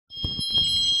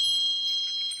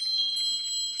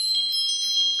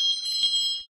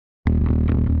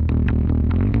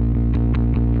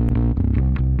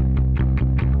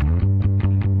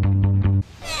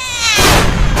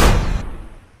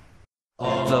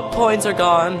The points are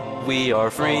gone, we are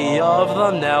free of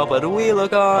them now, but we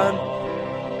look on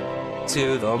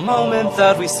to the moment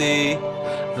that we see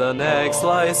the next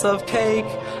slice of cake,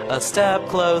 a step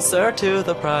closer to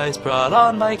the prize brought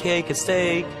on by Cake and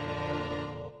Steak.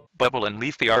 Bubble and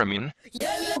Leafy are immune.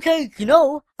 Okay, you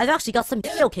know, I've actually got some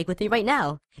yellow cake with me right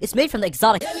now. It's made from the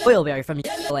exotic oil berry from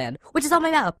Land, which is on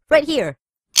my map, right here.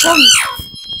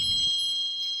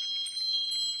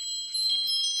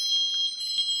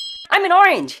 I'm an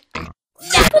orange!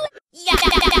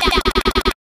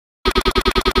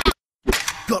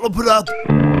 Gulp it up!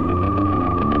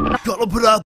 Gulp it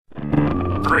up!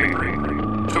 3,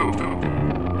 2,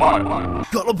 1.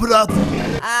 Gulp it up!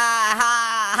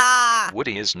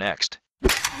 Woody is next.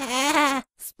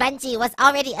 Spongy was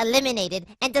already eliminated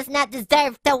and does not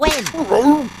deserve to win.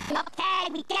 Okay,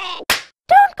 we can.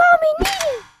 Don't call me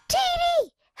needy, teedy.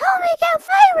 I'll make out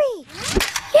fiery.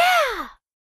 Yeah.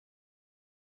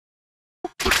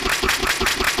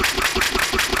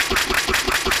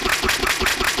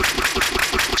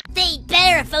 They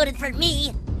better have voted for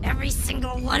me. Every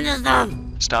single one of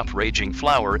them. Stop raging,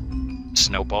 Flower.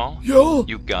 Snowball? Yo!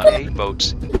 You got 8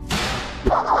 votes.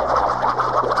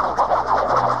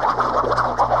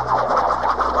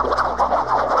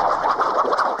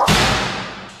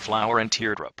 Flower and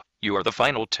Teardrop, you are the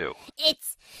final 2.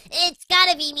 It's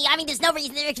gotta be me. I mean, there's no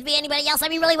reason there could be anybody else. I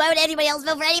mean, really, why would anybody else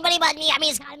vote for anybody but me? I mean,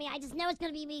 it's gotta be. I just know it's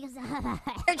gonna be me because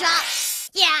Teardrop.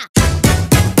 Yeah.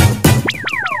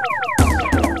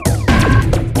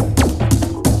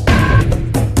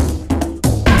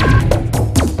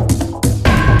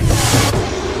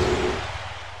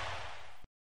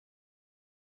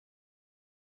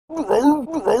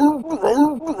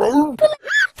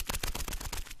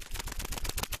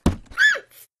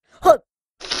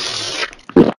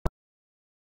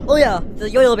 Oh yeah, the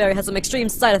yoyo berry has some extreme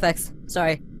side effects.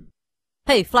 Sorry.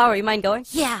 Hey, Flower, you mind going?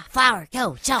 Yeah, Flower,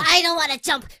 go, jump. I don't want to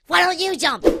jump. Why don't you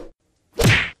jump?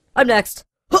 I'm next.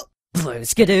 Blue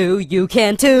Skidoo, you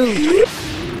can too!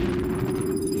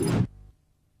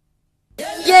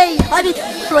 Yay! I beat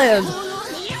Land!